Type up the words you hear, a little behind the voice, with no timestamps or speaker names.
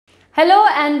Hello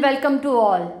and welcome to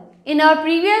all. In our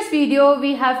previous video,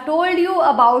 we have told you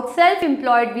about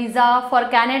self-employed visa for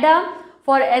Canada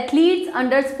for athletes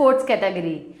under sports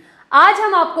category. आज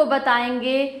हम आपको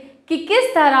बताएंगे कि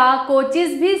किस तरह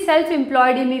coaches भी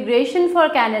सेल्फ-एम्प्लॉयड इमिग्रेशन फॉर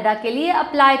कनाडा के लिए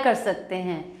अप्लाई कर सकते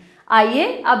हैं। आइए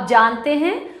अब जानते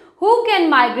हैं who can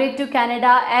migrate to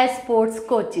Canada as sports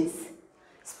coaches.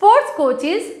 Sports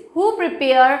coaches who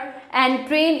prepare and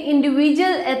train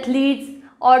individual athletes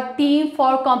or team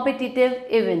for competitive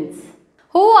events.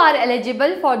 Who are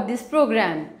eligible for this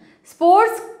program?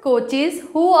 Sports coaches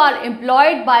who are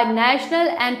employed by national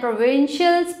and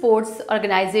provincial sports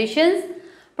organizations,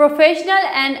 professional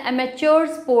and amateur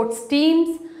sports teams,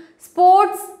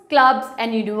 sports clubs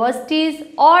and universities,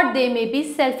 or they may be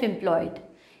self-employed.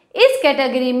 इस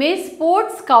category में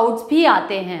sports scouts भी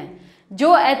आते हैं जो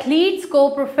athletes को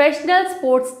professional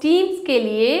sports teams के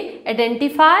लिए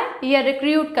identify या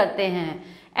रिक्रूट करते हैं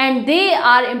and they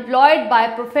are employed by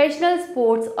professional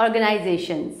sports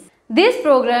organizations. This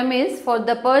program is for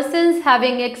the persons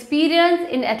having experience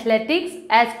in athletics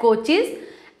as coaches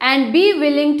and be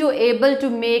willing to able to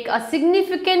make a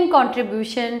significant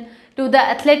contribution to the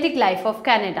athletic life of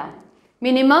Canada.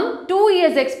 Minimum 2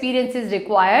 years experience is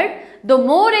required. The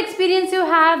more experience you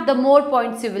have, the more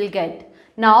points you will get.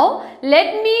 Now,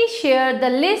 let me share the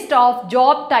list of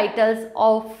job titles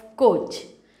of coach.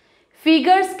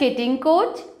 Figure skating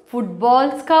coach,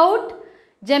 football scout,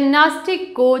 gymnastic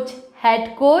coach,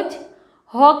 head coach,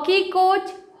 hockey coach,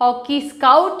 hockey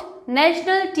scout,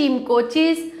 national team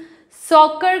coaches,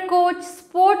 soccer coach,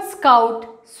 sports scout,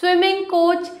 swimming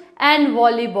coach and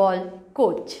volleyball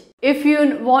coach. If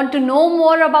you want to know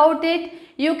more about it,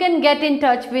 you can get in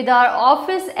touch with our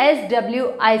office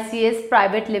SWICS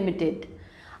Private Limited.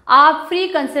 आप free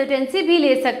consultancy भी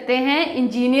ले सकते हैं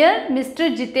engineer mister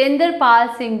Jitendra Pal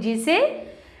Singh ji से.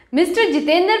 Mister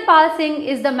Jitendra Pal Singh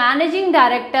is the managing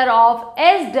director of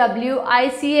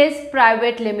SWICS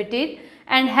Private Limited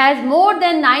and has more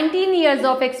than 19 years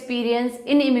of experience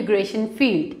in immigration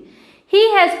field. He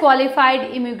has qualified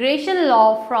immigration law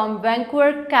from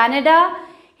Vancouver, Canada.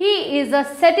 He is a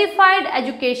certified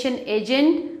education agent,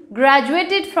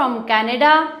 graduated from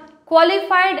Canada,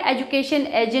 Qualified Education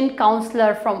Agent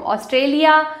Counselor from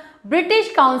Australia, British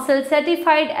Council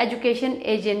Certified Education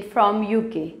Agent from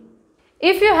UK.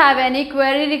 If you have any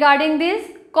query regarding this,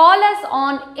 call us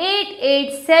on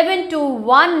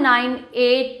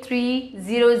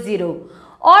 8872198300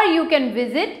 or you can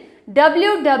visit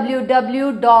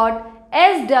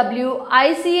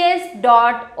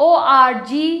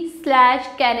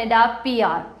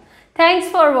www.swics.org/CanadaPR. Thanks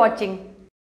for watching.